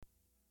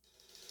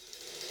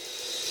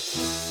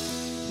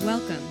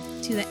Welcome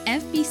to the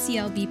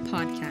FBCLB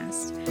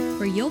podcast,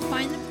 where you'll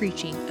find the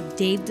preaching of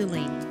Dave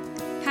Delaney,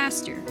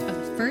 pastor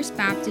of the First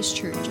Baptist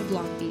Church of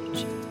Long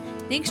Beach.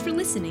 Thanks for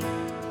listening.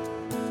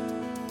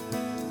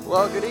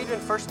 Well, good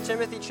evening. 1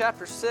 Timothy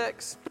chapter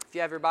 6. If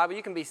you have your Bible,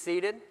 you can be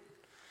seated.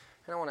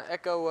 And I want to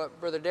echo what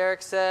Brother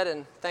Derek said,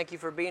 and thank you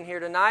for being here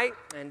tonight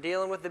and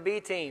dealing with the B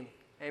team.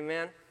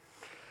 Amen.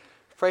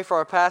 Pray for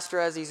our pastor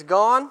as he's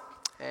gone.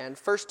 And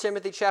 1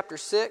 Timothy chapter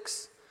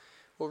 6,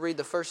 we'll read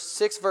the first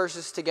 6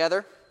 verses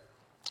together.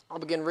 I'll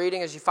begin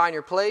reading as you find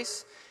your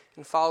place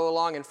and follow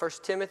along in 1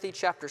 Timothy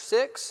chapter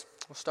 6.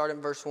 We'll start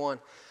in verse 1.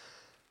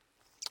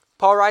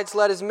 Paul writes,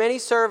 "Let as many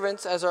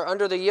servants as are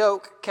under the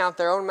yoke count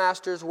their own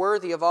masters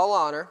worthy of all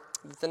honor,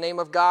 that the name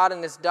of God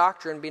and His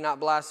doctrine be not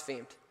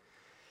blasphemed.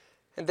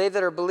 And they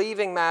that are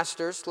believing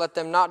masters, let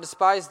them not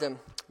despise them,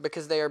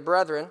 because they are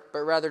brethren, but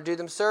rather do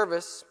them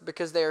service,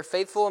 because they are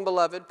faithful and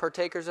beloved,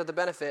 partakers of the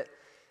benefit.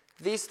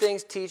 These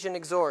things teach and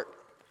exhort.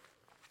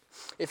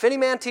 If any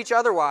man teach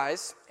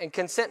otherwise, and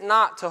consent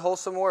not to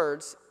wholesome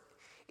words,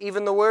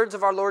 even the words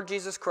of our Lord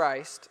Jesus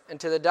Christ, and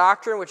to the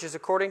doctrine which is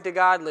according to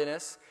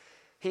godliness,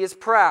 he is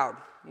proud,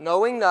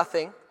 knowing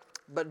nothing,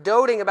 but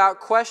doting about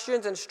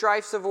questions and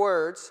strifes of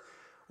words,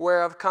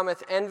 whereof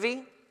cometh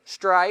envy,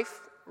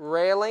 strife,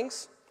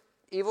 railings,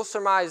 evil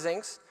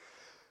surmisings,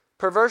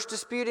 perverse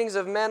disputings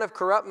of men of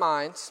corrupt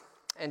minds,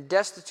 and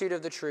destitute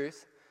of the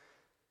truth,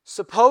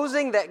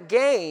 supposing that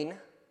gain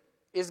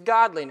is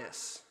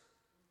godliness.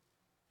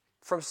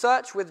 From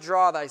such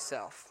withdraw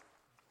thyself."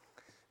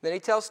 Then he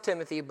tells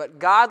Timothy, "But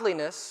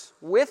godliness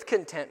with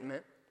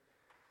contentment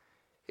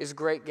is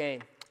great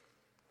gain."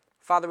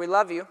 Father, we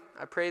love you.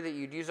 I pray that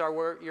you'd use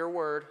your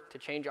word to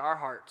change our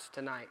hearts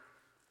tonight.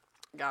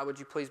 God, would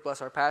you please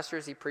bless our pastor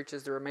as he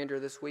preaches the remainder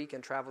of this week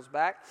and travels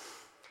back.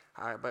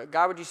 But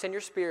God, would you send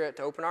your Spirit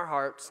to open our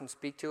hearts and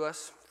speak to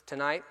us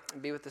tonight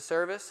and be with the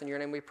service. In your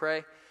name we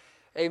pray.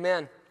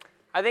 Amen.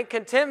 I think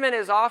contentment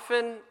is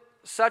often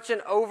such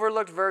an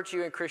overlooked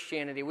virtue in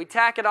Christianity. We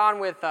tack it on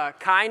with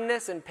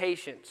kindness and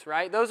patience,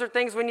 right? Those are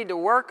things we need to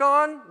work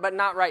on, but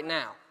not right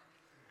now.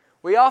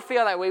 We all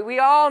feel that way. We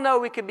all know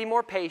we could be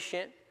more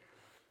patient,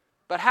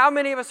 but how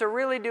many of us are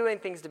really doing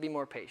things to be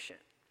more patient?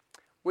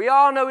 We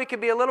all know we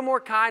could be a little more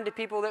kind to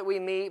people that we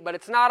meet, but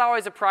it's not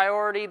always a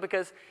priority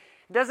because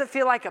it doesn't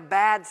feel like a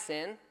bad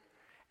sin.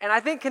 And I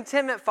think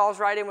contentment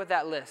falls right in with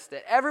that list,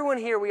 that everyone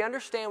here, we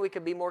understand we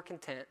could be more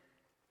content,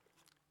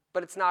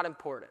 but it's not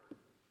important.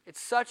 It's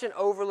such an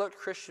overlooked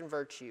Christian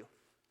virtue.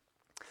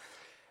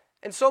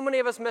 And so many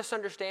of us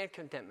misunderstand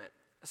contentment,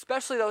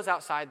 especially those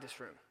outside this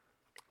room.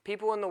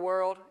 People in the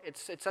world,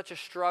 it's such a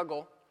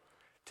struggle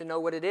to know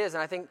what it is.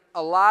 And I think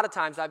a lot of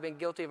times I've been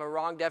guilty of a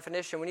wrong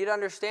definition. We need to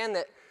understand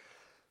that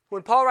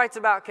when Paul writes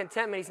about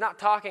contentment, he's not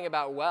talking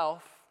about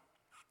wealth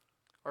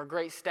or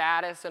great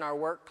status in our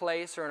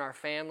workplace or in our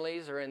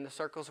families or in the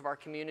circles of our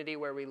community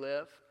where we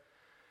live.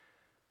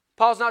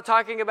 Paul's not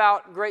talking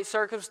about great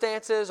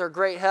circumstances or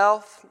great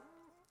health.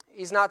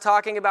 He's not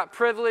talking about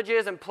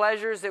privileges and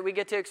pleasures that we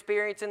get to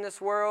experience in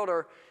this world,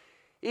 or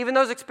even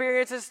those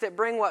experiences that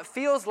bring what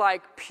feels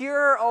like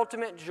pure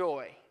ultimate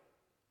joy.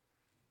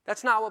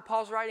 That's not what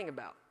Paul's writing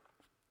about.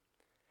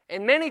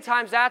 And many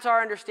times that's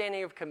our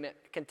understanding of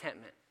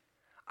contentment.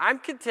 I'm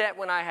content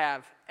when I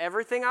have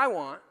everything I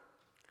want,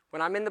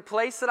 when I'm in the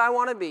place that I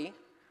want to be,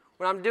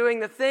 when I'm doing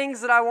the things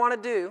that I want to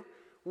do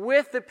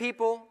with the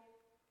people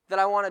that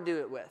I want to do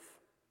it with.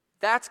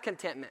 That's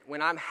contentment,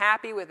 when I'm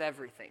happy with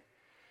everything.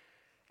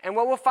 And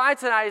what we'll find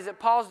tonight is that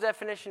Paul's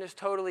definition is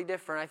totally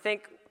different. I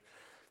think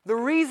the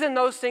reason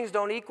those things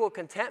don't equal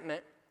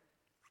contentment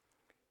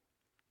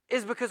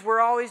is because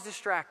we're always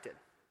distracted.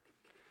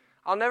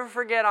 I'll never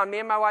forget, on me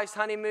and my wife's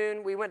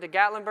honeymoon, we went to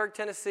Gatlinburg,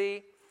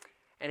 Tennessee.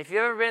 And if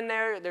you've ever been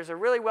there, there's a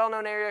really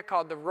well-known area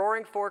called the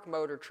Roaring Fork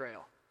Motor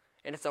Trail.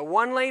 And it's a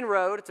one-lane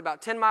road. It's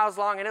about 10 miles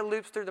long, and it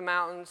loops through the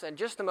mountains. And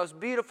just the most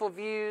beautiful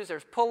views.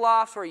 There's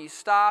pull-offs where you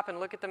stop and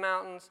look at the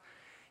mountains.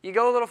 You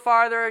go a little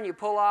farther, and you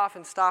pull off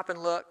and stop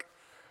and look.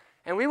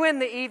 And we went in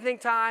the evening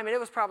time, and it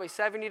was probably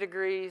 70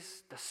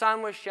 degrees. The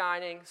sun was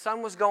shining.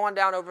 Sun was going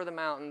down over the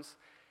mountains.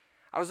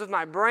 I was with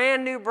my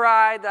brand new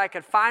bride that I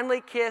could finally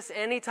kiss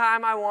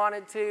anytime I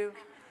wanted to.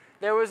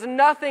 There was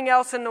nothing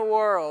else in the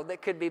world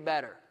that could be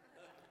better.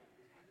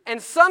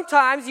 And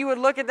sometimes you would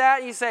look at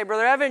that and you say,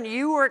 "Brother Evan,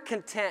 you were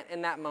content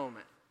in that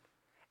moment.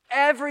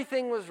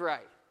 Everything was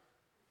right."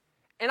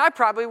 And I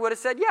probably would have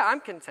said, "Yeah,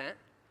 I'm content."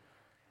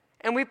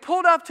 And we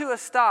pulled up to a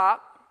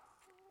stop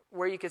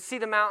where you could see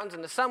the mountains,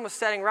 and the sun was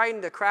setting right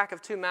into the crack of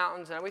 2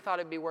 mountains, and we thought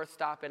it'd be worth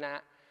stopping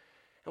at.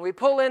 And we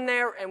pull in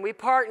there, and we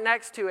park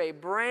next to a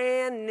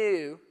brand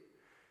new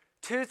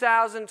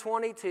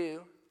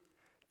 2022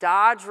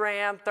 Dodge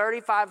Ram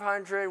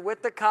 3500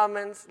 with the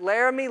Cummins,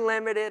 Laramie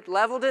Limited,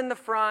 leveled in the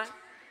front,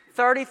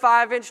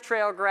 35-inch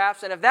trail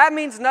graphs. And if that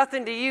means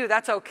nothing to you,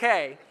 that's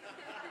okay.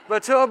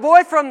 But to a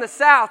boy from the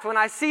South, when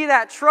I see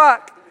that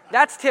truck,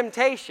 that's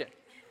temptation.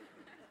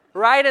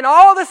 Right? And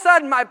all of a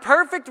sudden, my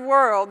perfect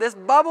world, this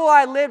bubble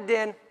I lived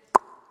in,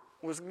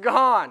 was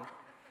gone.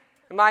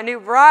 My new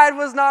bride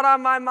was not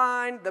on my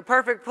mind. The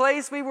perfect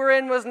place we were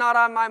in was not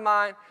on my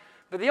mind.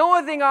 But the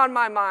only thing on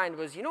my mind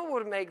was, you know what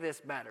would make this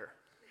better?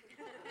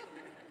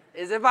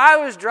 Is if I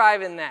was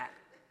driving that.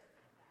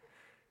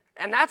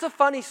 And that's a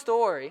funny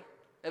story.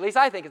 At least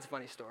I think it's a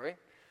funny story.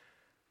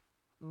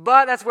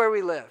 But that's where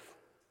we live.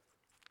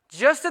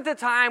 Just at the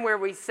time where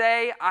we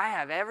say, I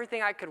have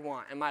everything I could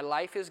want and my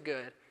life is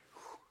good,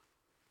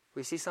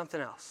 we see something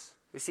else.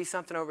 We see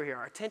something over here.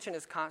 Our attention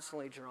is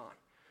constantly drawn.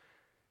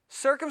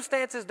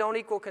 Circumstances don't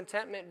equal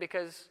contentment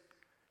because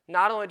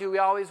not only do we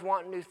always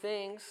want new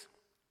things,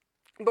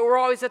 but we're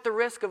always at the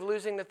risk of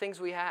losing the things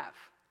we have.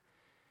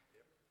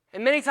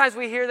 And many times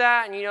we hear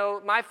that,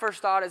 and my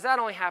first thought is that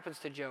only happens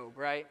to Job,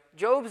 right?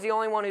 Job's the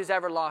only one who's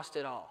ever lost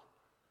it all.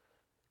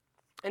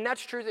 And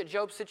that's true that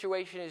Job's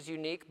situation is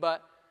unique,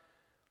 but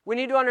we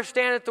need to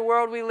understand that the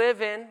world we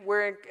live in,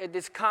 it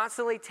is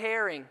constantly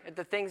tearing at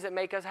the things that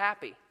make us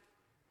happy.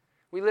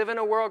 We live in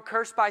a world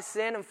cursed by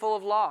sin and full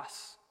of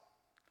loss.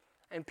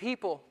 And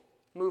people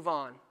move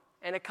on.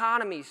 And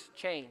economies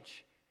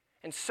change.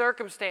 And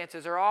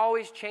circumstances are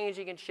always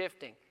changing and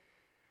shifting.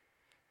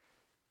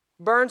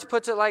 Burns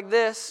puts it like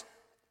this.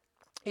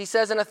 He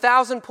says, in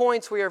 1,000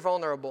 points we are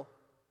vulnerable.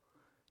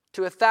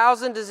 To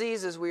 1,000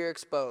 diseases we are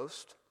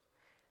exposed.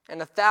 And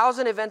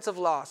 1,000 events of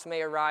loss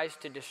may arise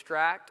to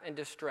distract and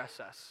distress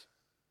us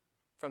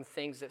from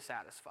things that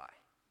satisfy.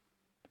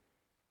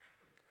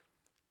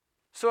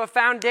 So a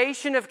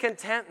foundation of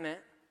contentment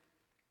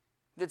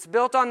that's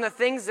built on the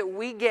things that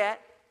we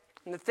get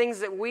and the things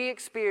that we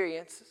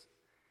experience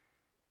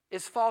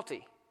is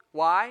faulty.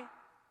 Why?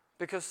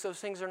 Because those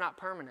things are not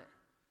permanent.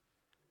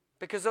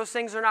 Because those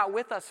things are not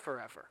with us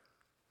forever.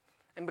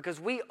 And because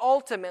we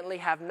ultimately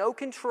have no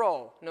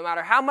control, no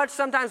matter how much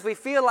sometimes we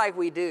feel like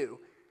we do,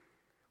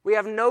 we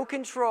have no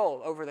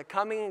control over the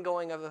coming and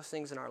going of those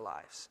things in our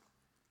lives.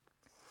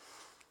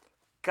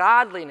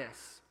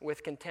 Godliness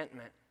with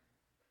contentment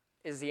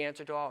is the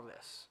answer to all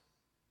this.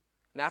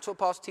 And that's what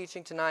Paul's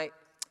teaching tonight,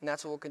 and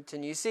that's what we'll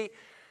continue. You see,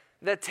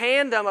 the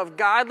tandem of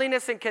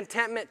godliness and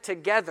contentment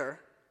together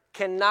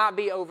cannot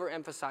be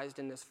overemphasized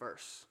in this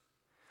verse.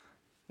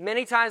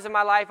 Many times in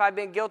my life, I've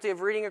been guilty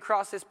of reading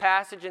across this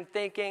passage and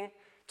thinking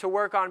to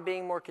work on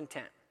being more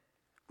content,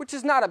 which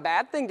is not a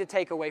bad thing to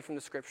take away from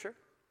the Scripture.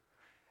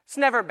 It's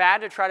never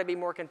bad to try to be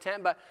more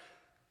content, but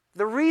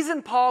the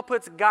reason Paul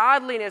puts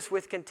godliness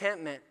with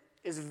contentment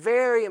is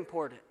very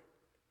important.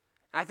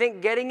 I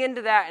think getting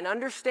into that and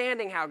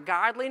understanding how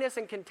godliness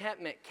and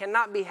contentment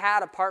cannot be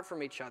had apart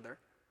from each other,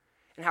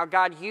 and how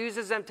God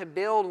uses them to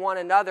build one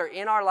another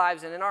in our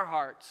lives and in our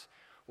hearts,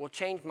 will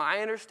change my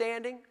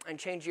understanding and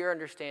change your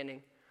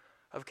understanding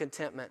of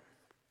contentment.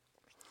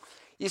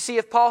 You see,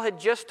 if Paul had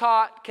just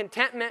taught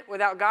contentment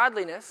without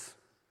godliness,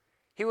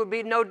 he would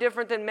be no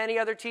different than many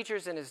other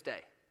teachers in his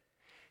day.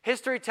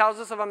 History tells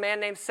us of a man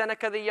named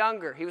Seneca the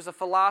Younger. He was a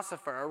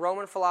philosopher, a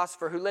Roman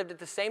philosopher who lived at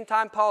the same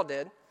time Paul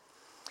did.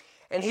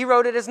 And he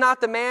wrote, "It is not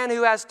the man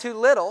who has too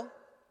little,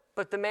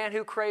 but the man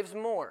who craves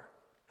more,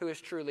 who is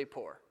truly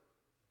poor."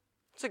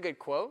 It's a good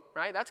quote,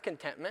 right? That's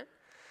contentment.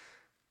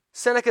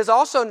 Seneca is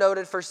also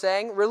noted for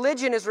saying,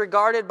 "Religion is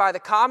regarded by the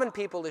common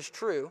people as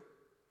true,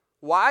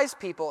 wise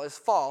people as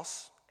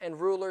false,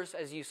 and rulers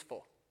as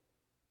useful."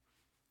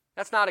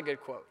 That's not a good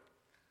quote.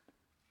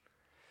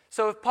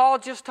 So if Paul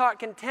just taught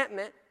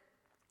contentment,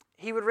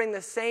 he would ring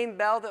the same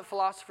bell that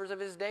philosophers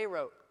of his day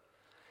wrote.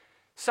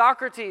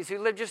 Socrates, who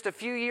lived just a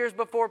few years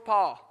before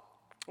Paul,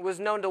 was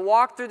known to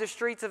walk through the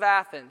streets of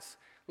Athens,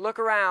 look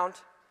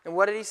around, and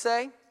what did he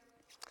say?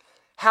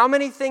 "How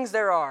many things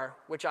there are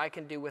which I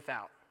can do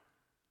without."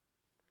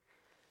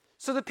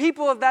 So the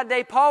people of that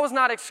day, Paul was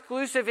not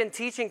exclusive in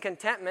teaching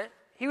contentment.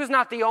 He was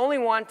not the only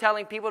one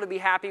telling people to be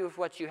happy with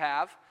what you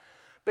have.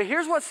 But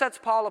here's what sets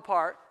Paul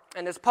apart.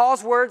 And as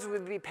Paul's words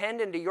would be penned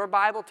into your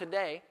Bible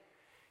today,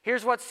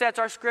 here's what sets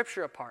our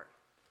Scripture apart.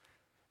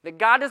 That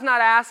God does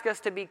not ask us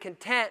to be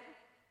content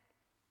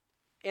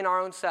in our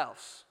own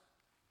selves.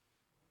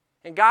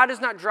 And God does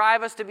not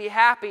drive us to be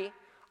happy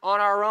on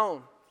our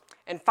own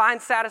and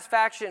find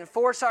satisfaction and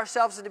force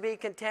ourselves to be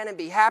content and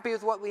be happy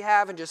with what we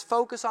have and just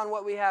focus on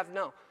what we have.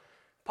 No.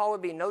 Paul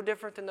would be no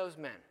different than those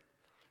men.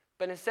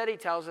 But instead he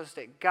tells us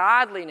that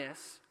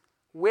godliness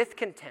with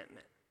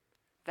contentment,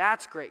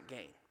 that's great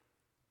gain.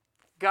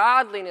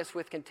 Godliness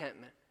with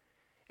contentment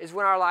is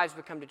when our lives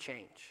become to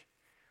change.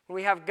 When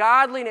we have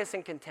godliness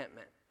and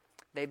contentment,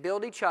 they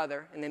build each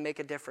other and they make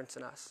a difference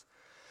in us.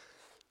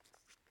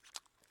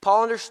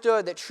 Paul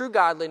understood that true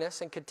godliness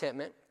and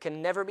contentment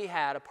can never be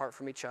had apart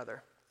from each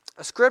other.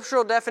 A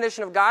scriptural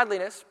definition of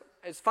godliness,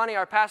 it's funny,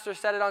 our pastor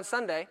said it on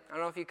Sunday. I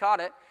don't know if you caught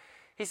it.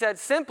 He said,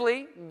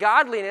 simply,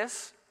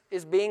 godliness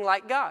is being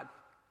like God.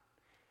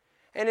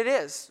 And it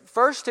is.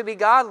 First, to be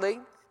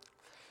godly,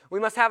 we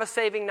must have a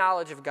saving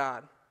knowledge of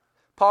God.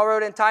 Paul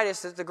wrote in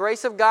Titus that the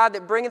grace of God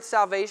that bringeth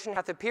salvation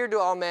hath appeared to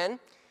all men,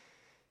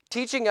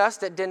 teaching us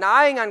that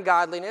denying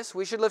ungodliness,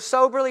 we should live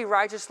soberly,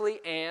 righteously,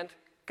 and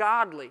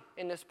godly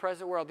in this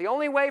present world. The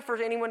only way for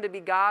anyone to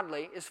be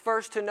godly is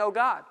first to know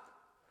God.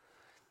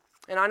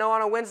 And I know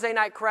on a Wednesday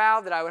night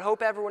crowd that I would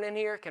hope everyone in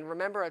here can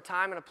remember a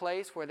time and a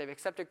place where they've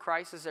accepted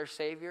Christ as their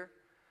Savior.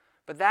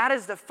 But that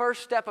is the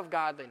first step of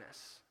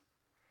godliness.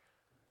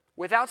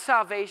 Without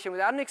salvation,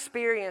 without an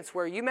experience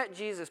where you met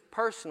Jesus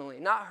personally,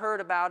 not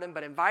heard about him,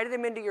 but invited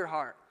him into your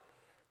heart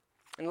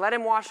and let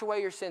him wash away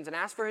your sins and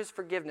ask for his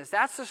forgiveness,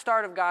 that's the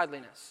start of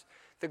godliness.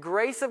 The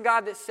grace of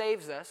God that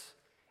saves us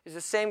is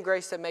the same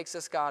grace that makes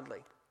us godly.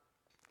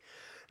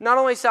 Not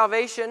only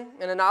salvation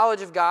and a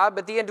knowledge of God,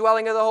 but the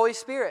indwelling of the Holy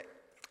Spirit.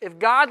 If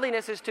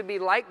godliness is to be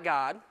like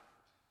God,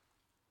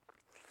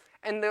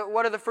 and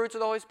what are the fruits of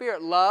the Holy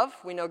Spirit? Love,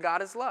 we know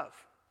God is love.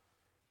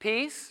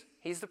 Peace,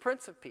 he's the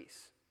Prince of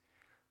Peace.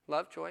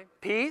 Love, joy,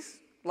 peace,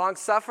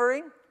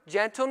 long-suffering,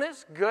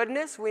 gentleness,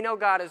 goodness, we know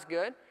God is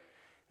good.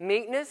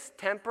 Meekness,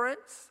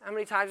 temperance, how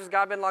many times has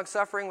God been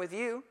long-suffering with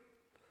you?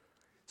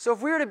 So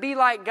if we were to be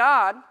like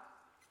God,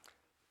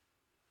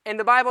 and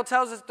the Bible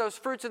tells us those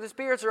fruits of the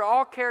Spirit are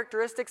all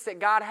characteristics that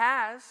God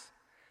has,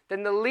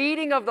 then the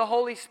leading of the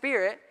Holy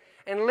Spirit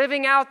and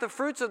living out the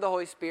fruits of the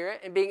Holy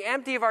Spirit and being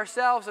empty of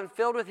ourselves and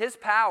filled with his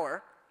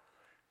power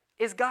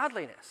is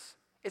godliness.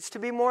 It's to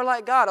be more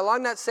like God.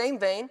 Along that same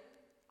vein,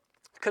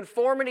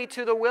 conformity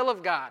to the will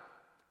of God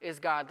is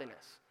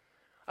godliness.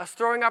 Us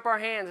throwing up our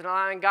hands and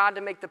allowing God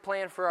to make the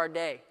plan for our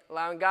day,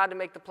 allowing God to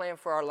make the plan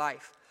for our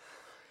life.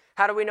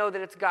 How do we know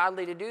that it's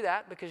godly to do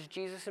that? Because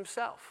Jesus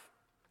himself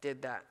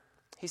did that.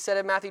 He said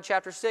in Matthew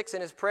chapter 6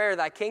 in his prayer,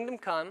 "Thy kingdom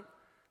come,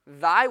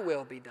 thy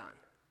will be done."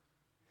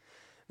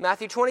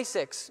 Matthew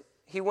 26,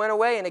 he went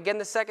away and again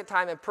the second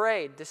time and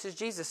prayed. This is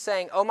Jesus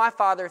saying, "O my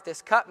Father, if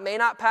this cup may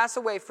not pass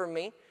away from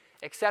me,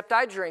 except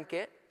I drink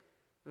it,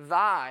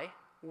 thy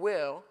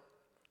will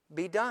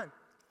be done."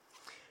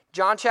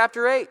 John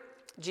chapter 8,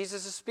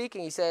 Jesus is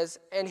speaking. He says,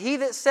 "And he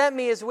that sent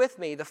me is with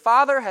me. The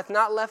Father hath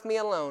not left me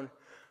alone,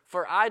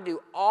 for I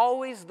do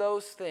always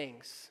those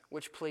things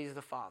which please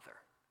the Father."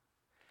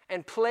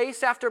 And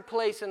place after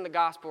place in the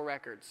gospel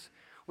records,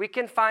 we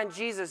can find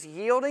Jesus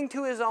yielding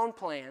to his own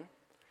plan,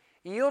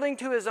 yielding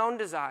to his own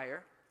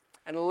desire,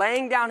 and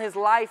laying down his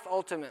life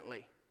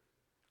ultimately.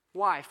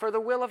 Why? For the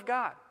will of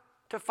God,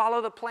 to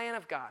follow the plan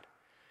of God.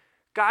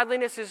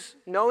 Godliness is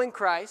knowing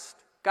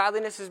Christ.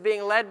 Godliness is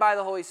being led by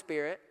the Holy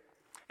Spirit.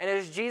 And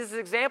as Jesus'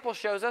 example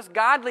shows us,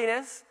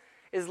 godliness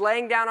is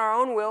laying down our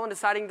own will and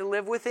deciding to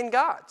live within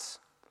God's.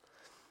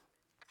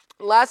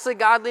 Lastly,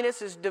 godliness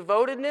is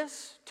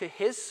devotedness to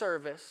his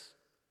service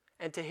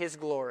and to his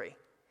glory.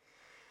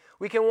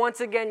 We can once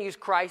again use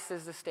Christ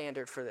as the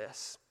standard for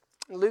this.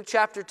 In Luke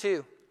chapter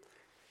 2,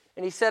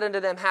 "And he said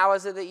unto them, How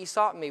is it that ye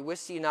sought me?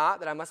 Wist ye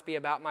not that I must be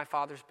about my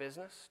Father's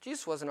business?"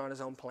 Jesus wasn't on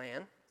his own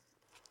plan.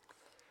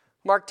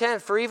 Mark 10,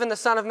 "For even the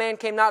Son of Man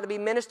came not to be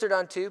ministered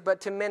unto, but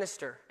to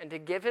minister, and to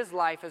give his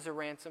life as a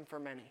ransom for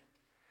many."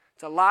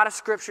 It's a lot of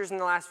scriptures in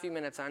the last few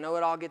minutes. I know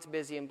it all gets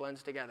busy and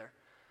blends together.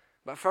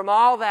 But from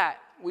all that,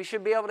 we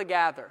should be able to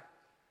gather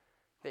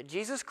that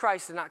Jesus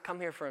Christ did not come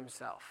here for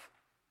himself.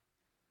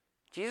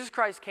 Jesus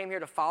Christ came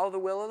here to follow the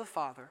will of the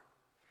Father,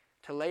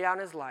 to lay down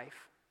his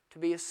life, to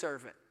be a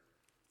servant.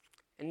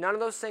 And none of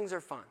those things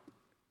are fun.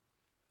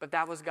 But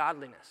that was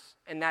godliness,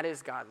 and that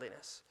is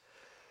godliness.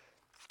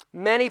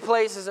 Many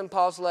places in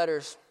Paul's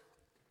letters,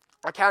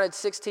 I counted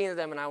 16 of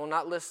them, and I will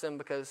not list them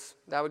because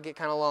that would get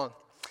kind of long.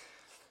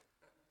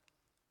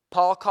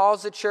 Paul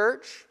calls the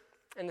church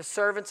and the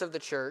servants of the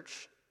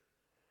church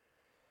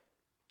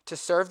to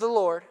serve the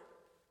Lord,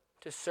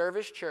 to serve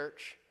his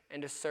church,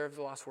 and to serve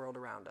the lost world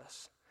around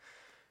us.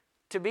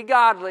 To be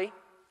godly,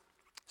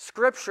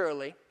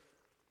 scripturally,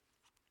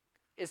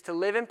 is to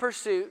live in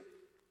pursuit,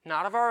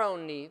 not of our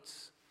own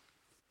needs,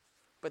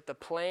 but the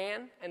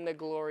plan and the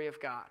glory of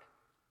God.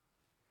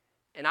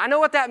 And I know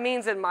what that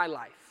means in my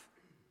life.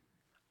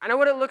 I know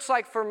what it looks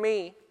like for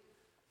me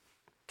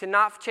to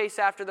not chase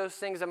after those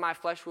things that my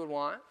flesh would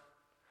want,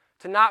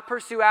 to not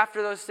pursue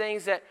after those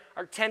things that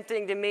are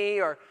tempting to me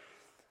or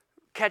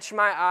catch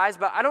my eyes,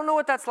 but I don't know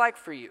what that's like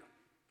for you.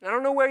 I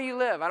don't know where you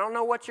live. I don't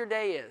know what your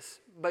day is,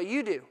 but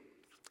you do.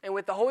 And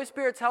with the Holy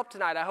Spirit's help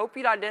tonight, I hope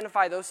you'd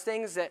identify those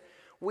things that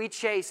we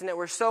chase and that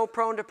we're so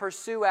prone to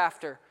pursue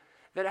after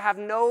that have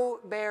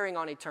no bearing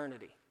on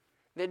eternity,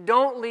 that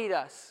don't lead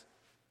us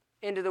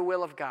into the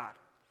will of God,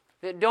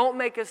 that don't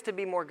make us to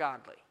be more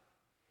godly.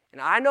 And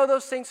I know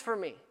those things for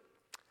me,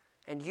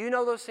 and you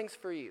know those things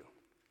for you.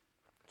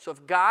 So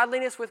if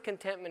godliness with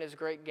contentment is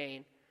great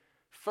gain,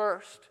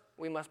 first,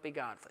 we must be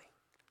godly.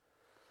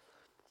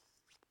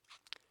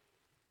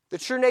 The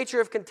true nature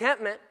of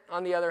contentment,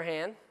 on the other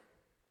hand,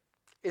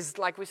 is,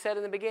 like we said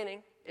in the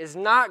beginning, is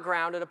not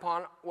grounded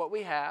upon what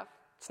we have.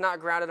 It's not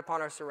grounded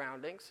upon our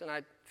surroundings. And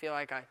I feel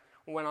like I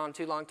went on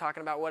too long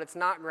talking about what it's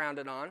not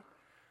grounded on.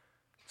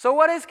 So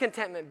what is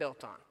contentment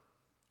built on?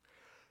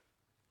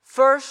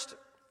 First,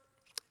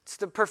 it's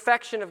the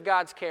perfection of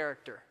God's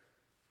character.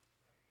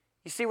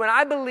 You see, when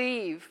I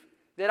believe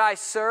that I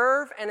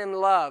serve and am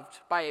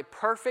loved by a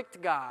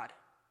perfect God,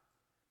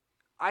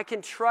 I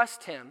can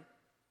trust him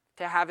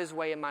to have his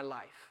way in my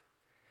life.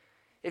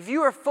 If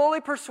you are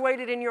fully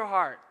persuaded in your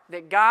heart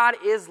that God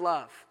is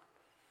love,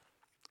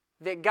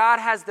 that God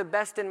has the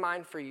best in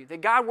mind for you,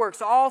 that God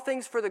works all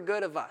things for the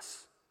good of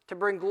us to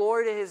bring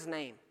glory to his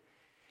name.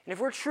 And if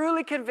we're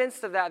truly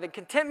convinced of that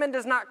contentment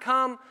does not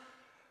come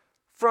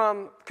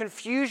from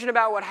confusion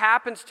about what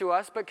happens to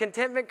us, but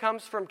contentment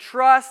comes from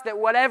trust that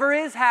whatever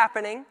is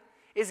happening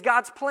is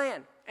God's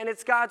plan and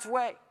it's God's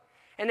way.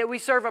 And that we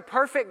serve a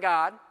perfect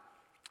God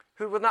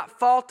who will not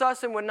fault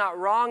us and would not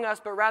wrong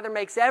us, but rather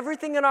makes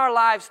everything in our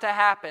lives to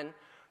happen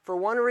for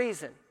one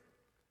reason,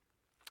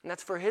 and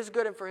that's for his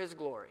good and for his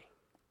glory.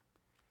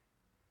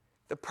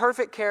 The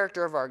perfect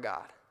character of our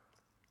God.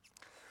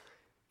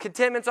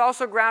 Contentment's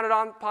also grounded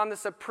upon the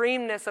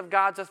supremeness of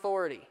God's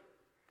authority.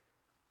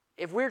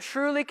 If we're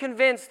truly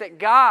convinced that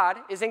God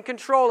is in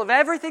control of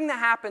everything that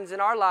happens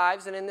in our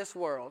lives and in this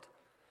world,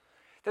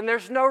 then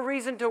there's no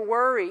reason to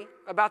worry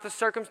about the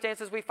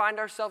circumstances we find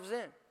ourselves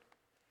in.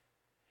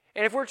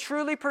 And if we're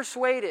truly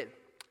persuaded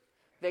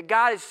that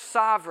God is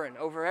sovereign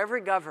over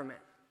every government,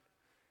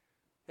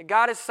 that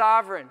God is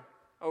sovereign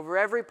over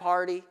every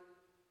party,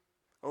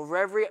 over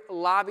every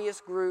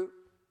lobbyist group,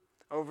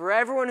 over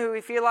everyone who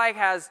we feel like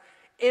has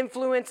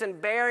influence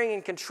and bearing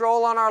and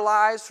control on our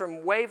lives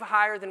from way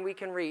higher than we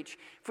can reach,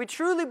 if we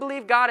truly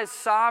believe God is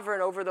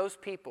sovereign over those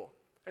people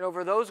and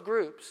over those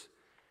groups,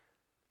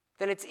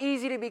 then it's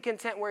easy to be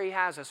content where he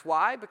has us.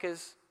 Why?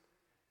 Because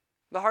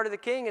the heart of the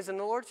king is in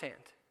the Lord's hand.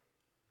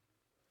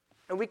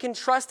 And we can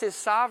trust his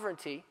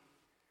sovereignty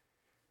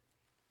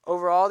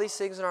over all these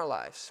things in our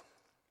lives.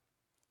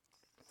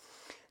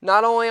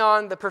 Not only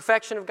on the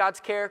perfection of God's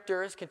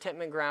character is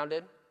contentment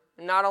grounded,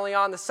 and not only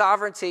on the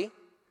sovereignty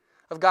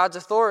of God's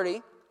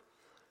authority,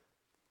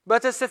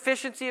 but the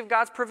sufficiency of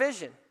God's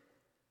provision.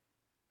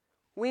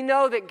 We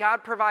know that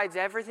God provides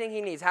everything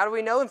he needs. How do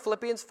we know? In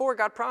Philippians 4,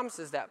 God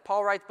promises that.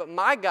 Paul writes, "But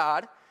my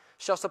God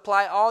shall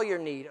supply all your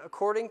need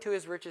according to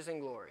his riches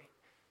and glory."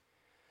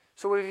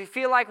 So if you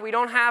feel like we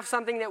don't have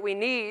something that we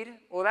need,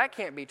 well, that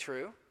can't be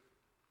true,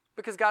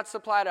 because God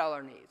supplied all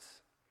our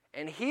needs.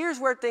 And here's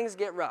where things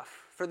get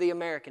rough for the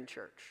American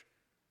church,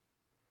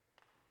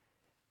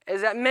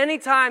 is that many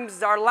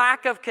times our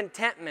lack of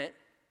contentment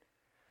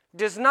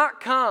does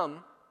not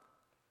come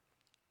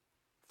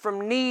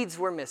from needs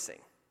we're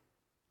missing.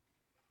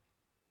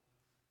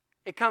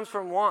 It comes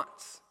from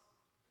wants.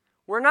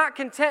 We're not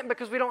content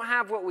because we don't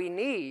have what we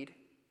need.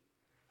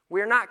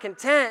 We're not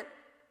content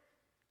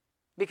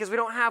because we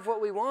don't have what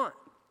we want.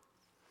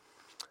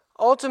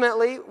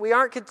 Ultimately, we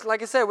aren't,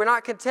 like I said, we're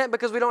not content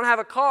because we don't have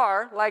a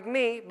car like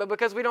me, but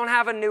because we don't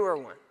have a newer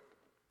one,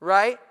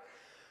 right?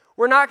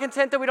 We're not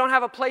content that we don't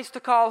have a place to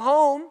call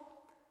home,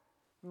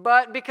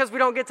 but because we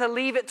don't get to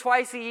leave it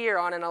twice a year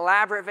on an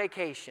elaborate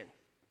vacation.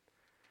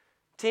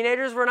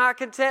 Teenagers, we're not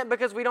content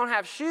because we don't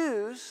have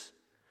shoes,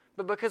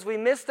 but because we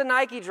missed the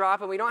Nike drop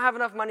and we don't have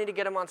enough money to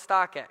get them on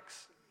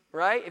StockX,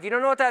 right? If you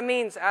don't know what that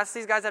means, ask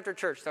these guys after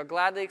church. They'll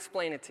gladly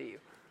explain it to you.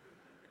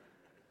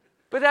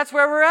 But that's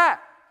where we're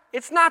at.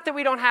 It's not that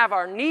we don't have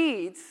our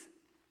needs,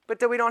 but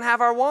that we don't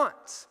have our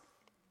wants.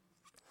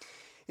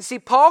 You see,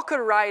 Paul could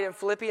write in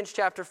Philippians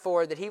chapter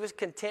 4 that he was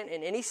content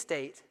in any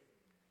state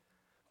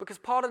because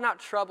Paul did not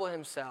trouble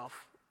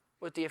himself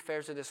with the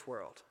affairs of this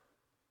world.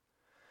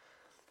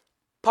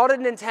 Paul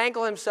didn't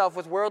entangle himself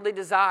with worldly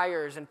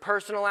desires and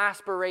personal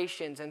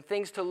aspirations and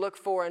things to look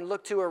for and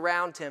look to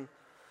around him.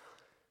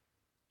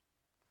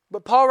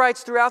 But Paul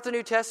writes throughout the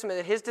New Testament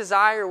that his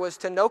desire was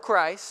to know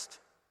Christ,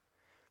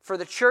 for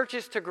the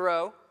churches to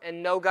grow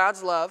and know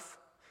God's love,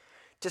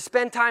 to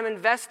spend time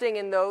investing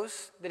in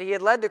those that he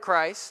had led to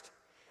Christ,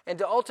 and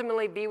to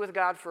ultimately be with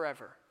God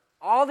forever.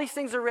 All these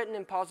things are written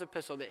in Paul's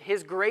epistle, that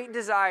his great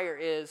desire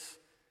is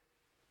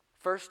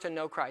first to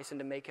know Christ and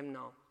to make him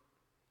known.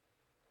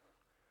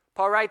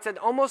 Paul writes at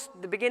almost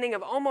the beginning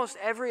of almost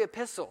every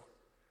epistle,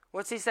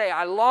 what's he say?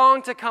 I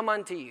long to come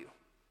unto you.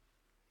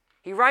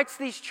 He writes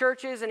these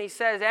churches and he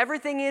says,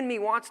 everything in me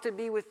wants to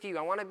be with you.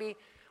 I want to be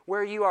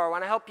where you are. I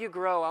want to help you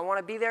grow. I want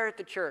to be there at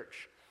the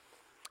church.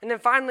 And then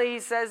finally he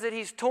says that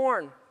he's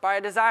torn by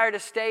a desire to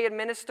stay and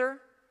minister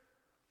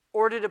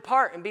or to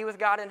depart and be with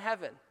God in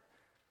heaven.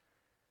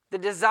 The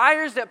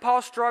desires that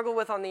Paul struggled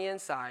with on the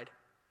inside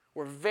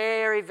were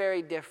very,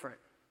 very different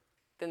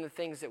than the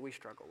things that we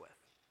struggle with.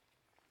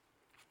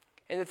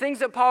 And the things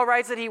that Paul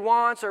writes that he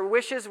wants or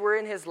wishes were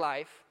in his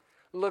life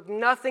look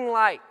nothing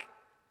like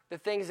the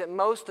things that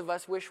most of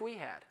us wish we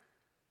had,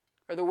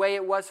 or the way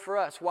it was for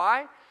us.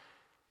 Why?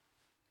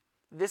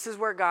 This is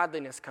where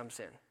godliness comes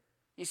in.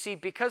 You see,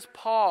 because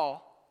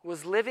Paul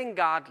was living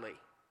godly,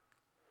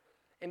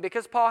 and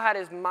because Paul had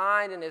his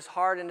mind and his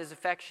heart and his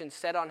affection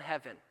set on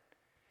heaven,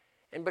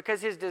 and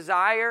because his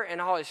desire and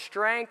all his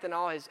strength and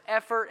all his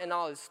effort and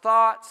all his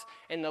thoughts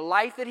and the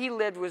life that he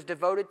lived was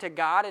devoted to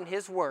God and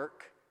his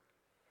work,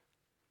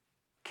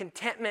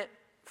 contentment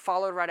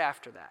followed right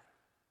after that.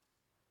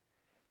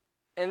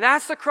 And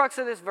that's the crux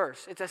of this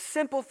verse. It's a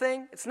simple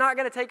thing. It's not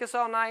going to take us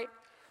all night,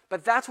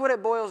 but that's what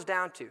it boils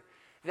down to.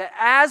 That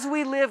as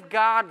we live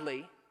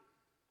godly,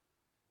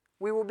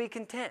 we will be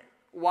content.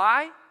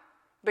 Why?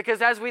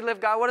 Because as we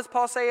live God, what does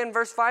Paul say in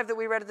verse 5 that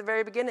we read at the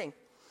very beginning?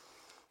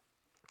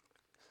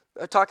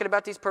 talking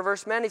about these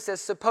perverse men, he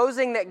says,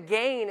 supposing that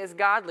gain is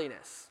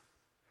godliness.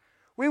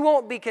 We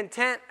won't be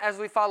content as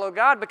we follow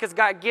God because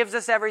God gives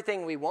us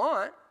everything we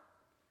want.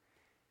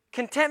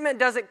 Contentment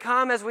doesn't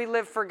come as we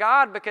live for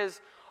God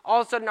because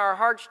all of a sudden our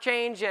hearts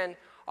change and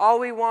all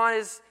we want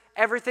is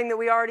everything that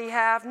we already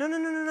have.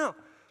 No.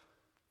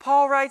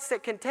 Paul writes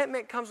that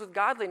contentment comes with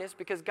godliness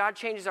because God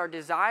changes our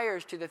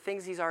desires to the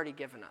things he's already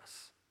given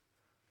us.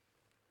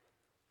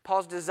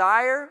 Paul's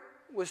desire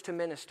was to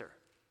minister.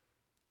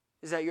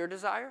 Is that your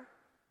desire?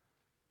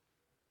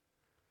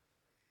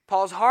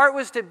 Paul's heart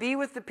was to be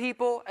with the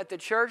people at the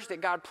church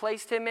that God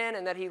placed him in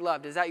and that he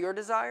loved. Is that your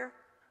desire?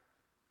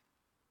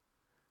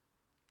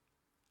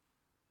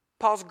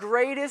 Paul's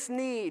greatest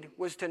need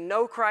was to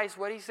know Christ,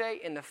 what did he say?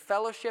 In the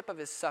fellowship of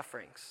his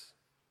sufferings.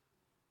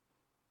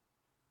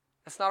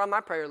 That's not on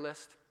my prayer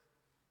list.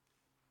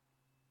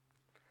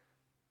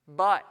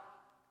 But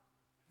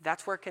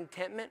that's where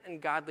contentment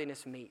and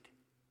godliness meet.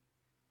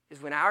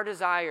 Is when our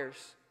desires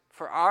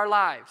for our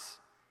lives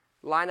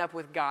line up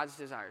with God's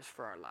desires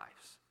for our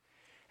lives.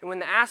 And when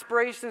the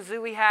aspirations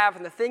that we have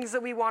and the things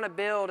that we want to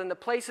build and the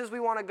places we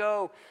want to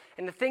go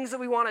and the things that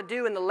we want to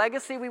do and the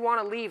legacy we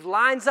want to leave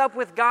lines up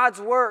with God's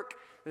work,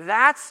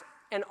 that's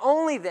and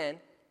only then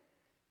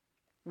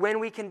when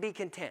we can be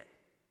content.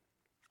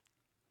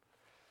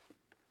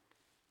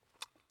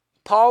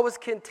 Paul was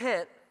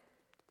content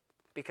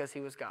because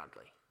he was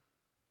godly.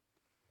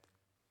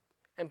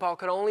 And Paul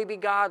could only be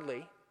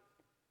godly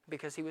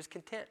because he was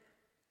content.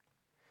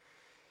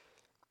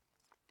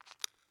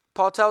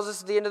 Paul tells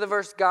us at the end of the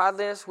verse,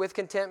 godliness with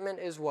contentment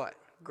is what?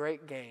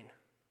 Great gain.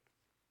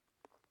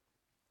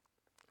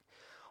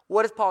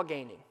 What is Paul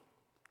gaining?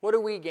 What do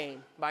we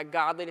gain by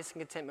godliness and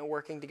contentment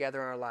working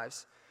together in our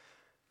lives?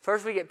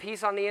 First, we get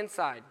peace on the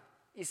inside.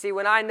 You see,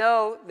 when I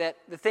know that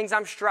the things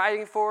I'm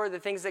striving for, the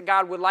things that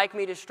God would like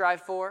me to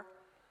strive for,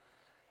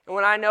 and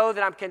when I know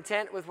that I'm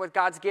content with what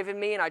God's given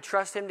me and I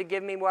trust him to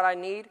give me what I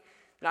need,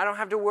 then I don't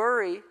have to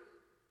worry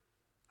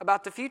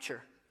about the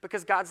future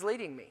because God's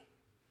leading me.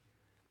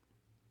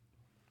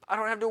 I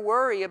don't have to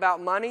worry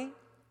about money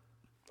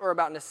or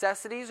about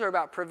necessities or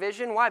about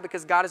provision. Why?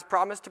 Because God has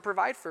promised to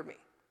provide for me.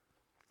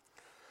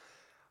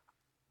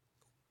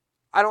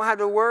 I don't have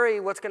to worry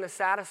what's going to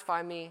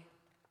satisfy me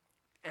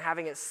and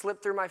having it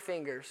slip through my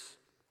fingers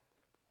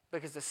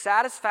because the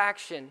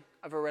satisfaction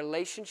of a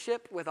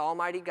relationship with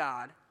Almighty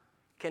God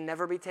can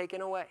never be taken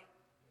away.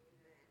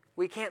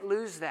 We can't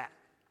lose that.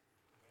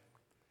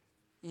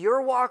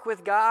 Your walk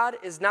with God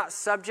is not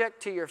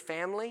subject to your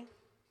family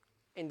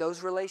in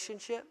those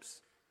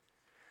relationships.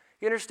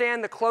 You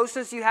understand the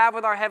closeness you have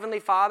with our Heavenly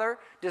Father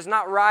does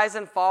not rise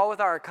and fall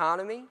with our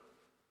economy.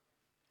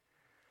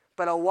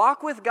 But a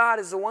walk with God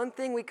is the one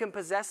thing we can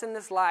possess in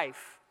this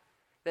life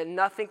that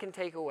nothing can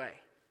take away.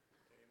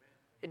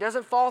 It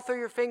doesn't fall through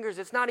your fingers.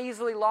 It's not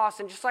easily lost.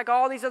 And just like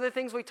all these other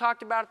things we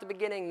talked about at the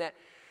beginning that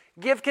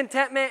give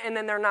contentment and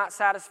then they're not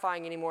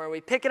satisfying anymore. And we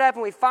pick it up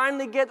and we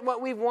finally get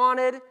what we've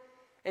wanted.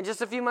 And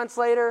just a few months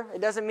later, it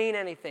doesn't mean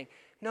anything.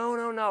 No.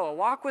 A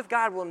walk with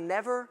God will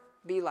never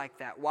be like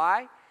that.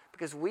 Why?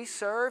 Because we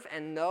serve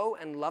and know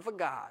and love a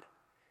God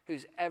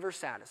who's ever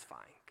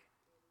satisfying.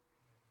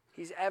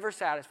 He's ever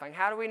satisfying.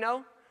 How do we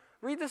know?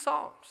 Read the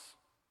Psalms.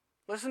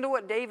 Listen to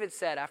what David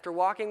said after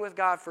walking with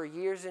God for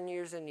years and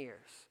years and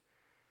years.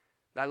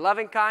 Thy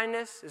loving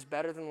kindness is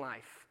better than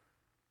life.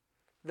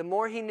 The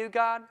more he knew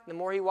God, the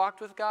more he walked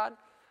with God,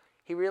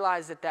 he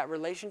realized that that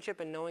relationship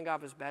and knowing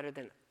God was better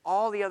than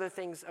all the other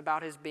things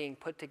about his being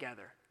put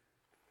together.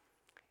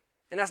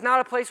 And that's not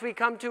a place we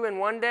come to in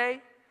one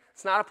day.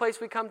 It's not a place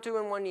we come to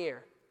in 1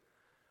 year.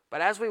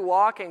 But as we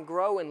walk and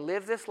grow and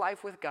live this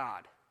life with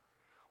God,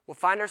 we'll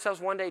find ourselves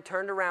one day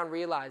turned around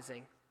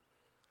realizing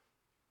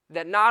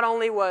that not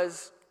only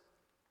was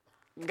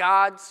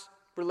God's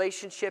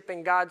relationship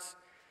and God's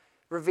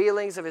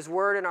revealings of his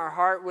word in our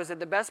heart was at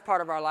the best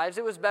part of our lives,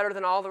 it was better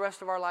than all the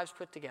rest of our lives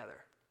put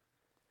together.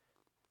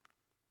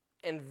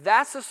 And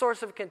that's the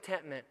source of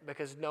contentment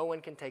because no one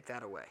can take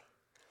that away.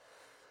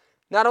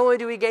 Not only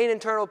do we gain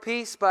internal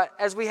peace, but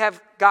as we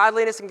have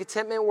godliness and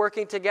contentment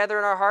working together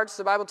in our hearts,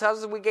 the Bible tells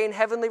us we gain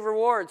heavenly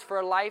rewards for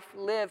a life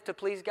lived to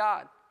please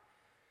God.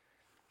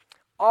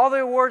 All the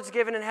awards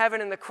given in heaven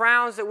and the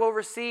crowns that we'll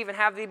receive and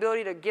have the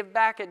ability to give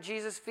back at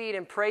Jesus' feet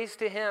and praise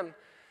to him,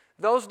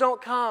 those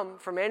don't come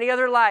from any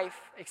other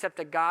life except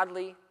a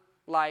godly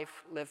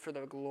life lived for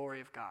the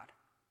glory of God.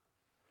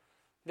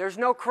 There's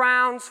no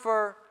crowns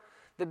for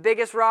the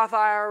biggest Roth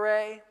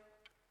IRA.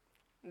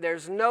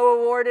 There's no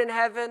award in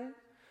heaven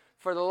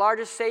for the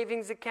largest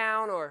savings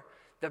account or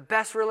the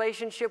best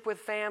relationship with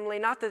family.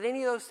 Not that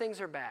any of those things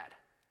are bad.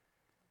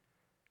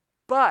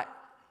 But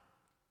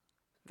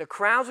the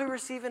crowns we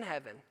receive in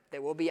heaven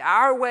that will be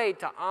our way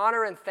to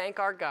honor and thank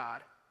our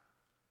God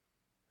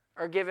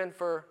are given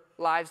for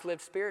lives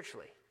lived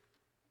spiritually.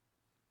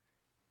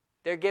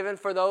 They're given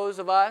for those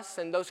of us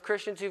and those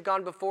Christians who've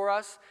gone before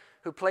us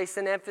who place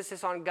an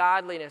emphasis on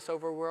godliness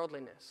over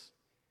worldliness.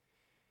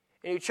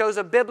 And who chose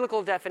a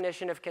biblical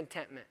definition of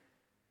contentment.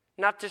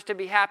 Not just to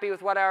be happy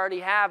with what I already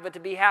have, but to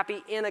be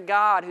happy in a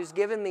God who's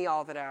given me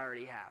all that I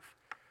already have.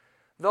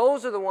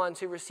 Those are the ones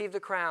who receive the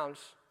crowns,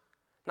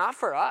 not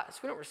for us.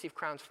 We don't receive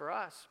crowns for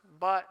us,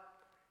 but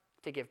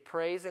to give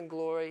praise and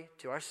glory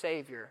to our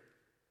Savior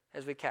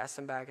as we cast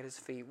them back at his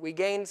feet. We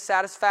gain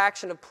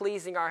satisfaction of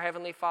pleasing our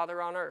Heavenly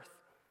Father on earth.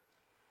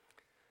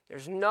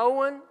 There's no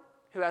one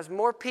who has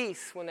more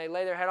peace when they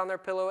lay their head on their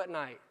pillow at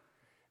night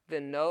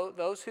than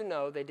those who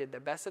know they did the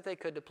best that they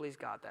could to please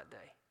God that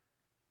day.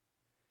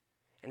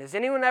 And has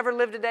anyone ever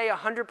lived a day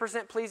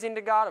 100% pleasing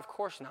to God? Of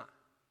course not.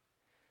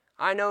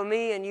 I know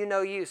me and you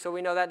know you, so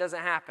we know that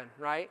doesn't happen,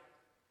 right?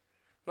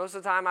 Most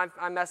of the time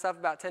I mess up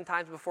about 10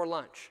 times before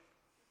lunch.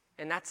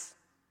 And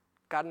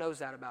God knows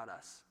that about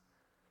us.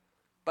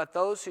 But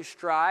those who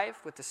strive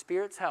with the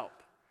Spirit's help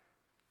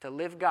to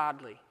live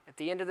godly, at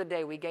the end of the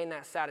day we gain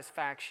that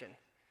satisfaction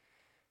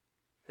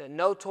that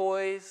no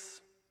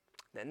toys,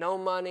 that no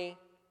money,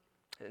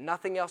 that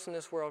nothing else in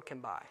this world can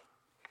buy.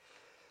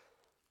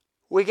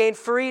 We gain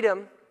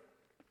freedom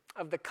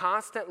of the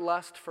constant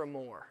lust for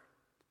more.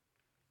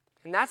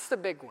 And that's the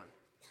big one.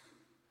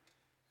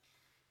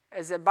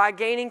 Is that by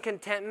gaining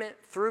contentment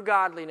through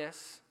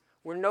godliness,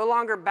 we're no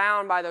longer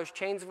bound by those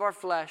chains of our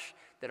flesh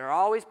that are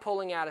always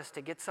pulling at us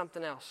to get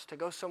something else, to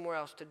go somewhere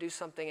else, to do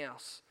something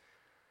else.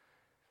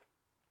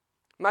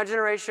 My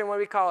generation, what do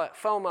we call it?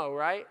 FOMO,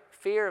 right?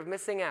 Fear of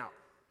missing out.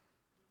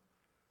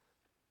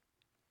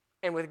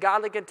 And with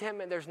godly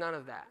contentment, there's none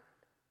of that.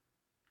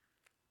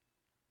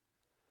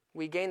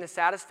 We gain the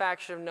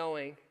satisfaction of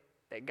knowing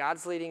that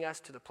God's leading us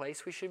to the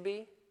place we should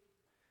be.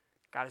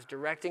 God is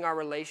directing our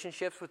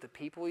relationships with the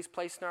people he's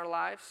placed in our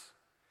lives.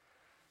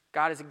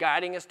 God is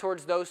guiding us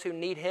towards those who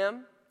need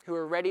him, who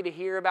are ready to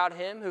hear about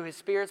him, who his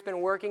Spirit's been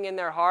working in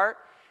their heart,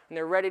 and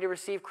they're ready to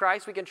receive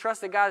Christ. We can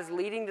trust that God is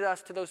leading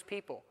us to those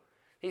people.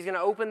 He's going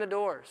to open the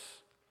doors.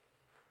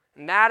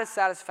 And that is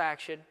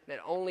satisfaction that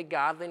only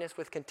godliness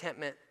with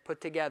contentment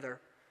put together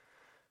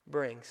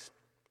brings.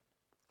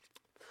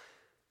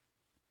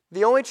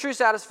 The only true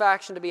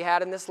satisfaction to be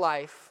had in this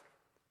life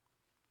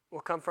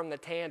will come from the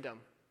tandem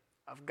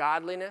of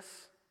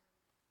godliness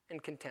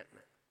and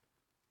contentment.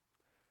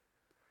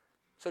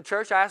 So,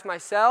 church, I ask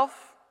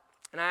myself,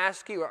 and I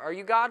ask you, are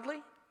you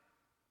godly?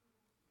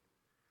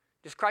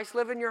 Does Christ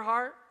live in your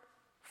heart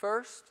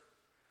first?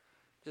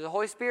 Does the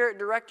Holy Spirit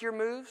direct your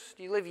moves?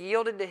 Do you live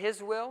yielded to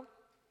his will?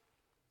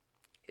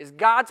 Is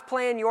God's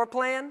plan your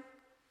plan?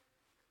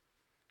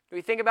 Do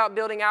we think about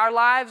building our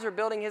lives or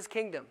building his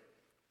kingdom?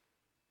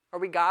 Are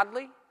we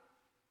godly?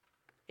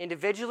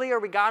 Individually, are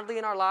we godly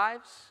in our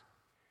lives?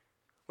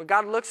 When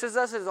God looks at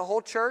us as a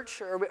whole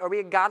church, are we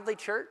a godly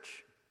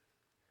church?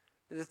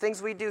 Are the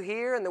things we do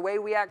here and the way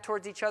we act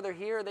towards each other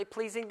here, are they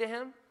pleasing to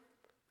him?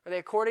 Are they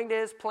according to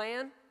his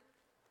plan?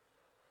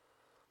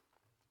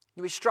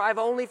 Do we strive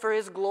only for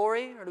his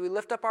glory, or do we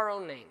lift up our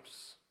own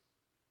names?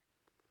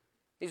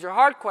 These are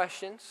hard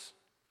questions.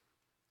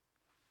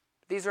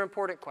 These are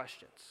important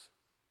questions.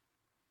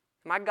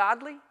 Am I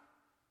godly?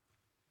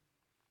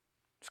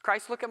 Does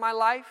Christ look at my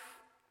life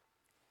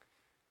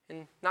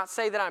and not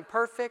say that I'm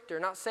perfect, or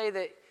not say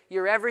that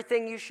you're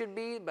everything you should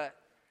be, but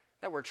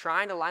that we're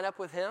trying to line up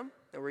with him,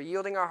 that we're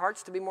yielding our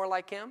hearts to be more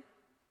like him?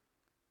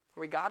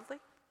 Are we godly?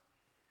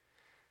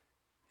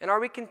 And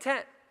are we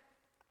content?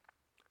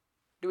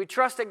 Do we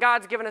trust that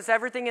God's given us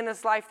everything in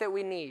this life that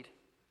we need?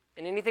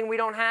 And anything we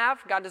don't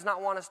have, God does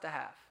not want us to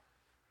have?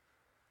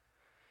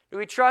 Do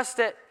we trust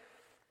that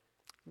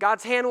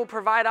God's hand will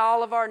provide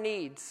all of our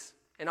needs,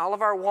 and all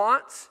of our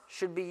wants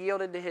should be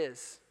yielded to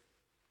his?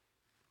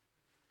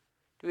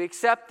 Do we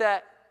accept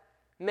that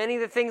many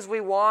of the things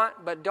we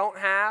want but don't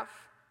have,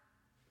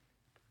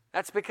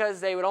 that's because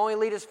they would only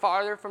lead us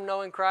farther from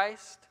knowing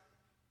Christ?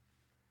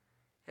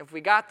 If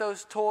we got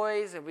those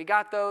toys, if we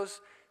got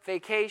those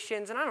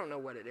vacations, and I don't know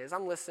what it is.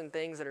 I'm listing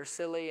things that are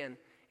silly, and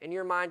in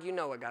your mind, you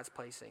know what God's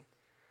placing.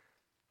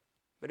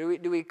 But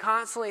do we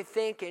constantly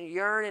think and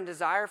yearn and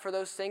desire for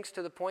those things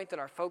to the point that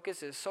our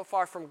focus is so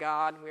far from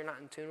God, we're not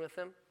in tune with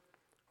him?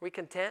 Are we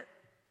content?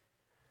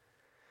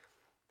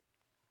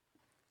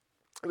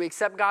 Do we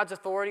accept God's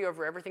authority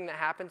over everything that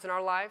happens in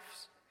our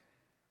lives?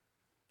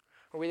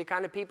 Are we the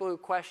kind of people who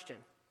question?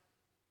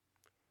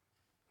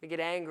 We get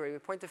angry. We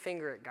point the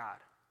finger at God.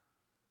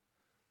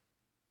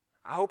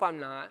 I hope I'm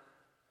not.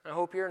 I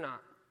hope you're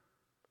not.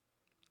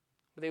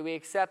 But that we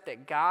accept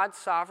that God's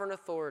sovereign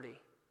authority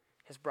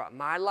has brought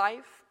my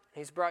life,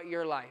 and he's brought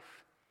your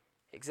life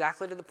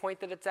exactly to the point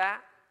that it's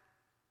at,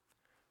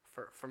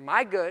 for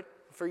my good,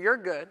 for your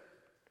good,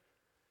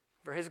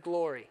 for his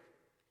glory.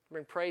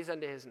 Bring praise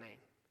unto his name.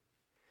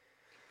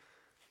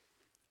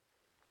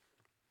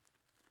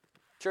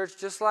 Church,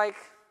 just like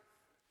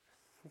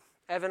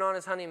Evan on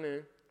his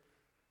honeymoon,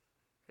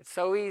 it's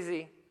so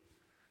easy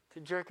to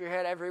jerk your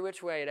head every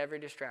which way at every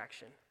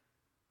distraction.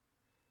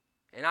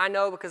 And I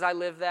know because I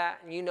live that,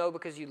 and you know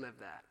because you live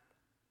that.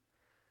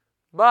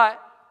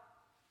 But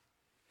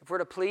if we're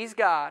to please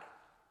God,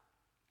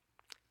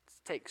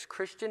 it takes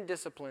Christian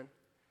discipline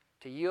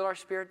to yield our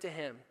spirit to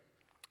him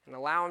and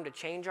allow him to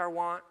change our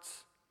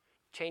wants,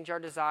 change our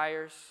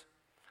desires,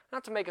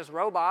 not to make us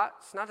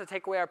robots, not to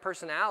take away our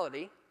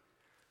personality,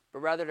 but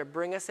rather to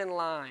bring us in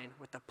line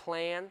with the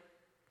plan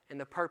in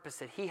the purpose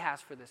that He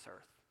has for this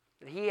earth,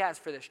 that He has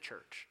for this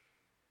church,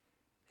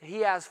 that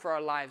He has for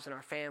our lives and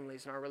our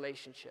families and our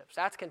relationships.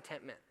 That's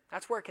contentment.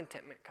 That's where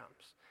contentment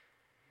comes.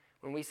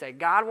 When we say,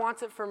 God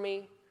wants it for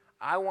me,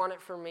 I want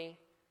it for me,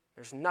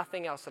 there's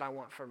nothing else that I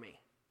want for me.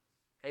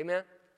 Amen?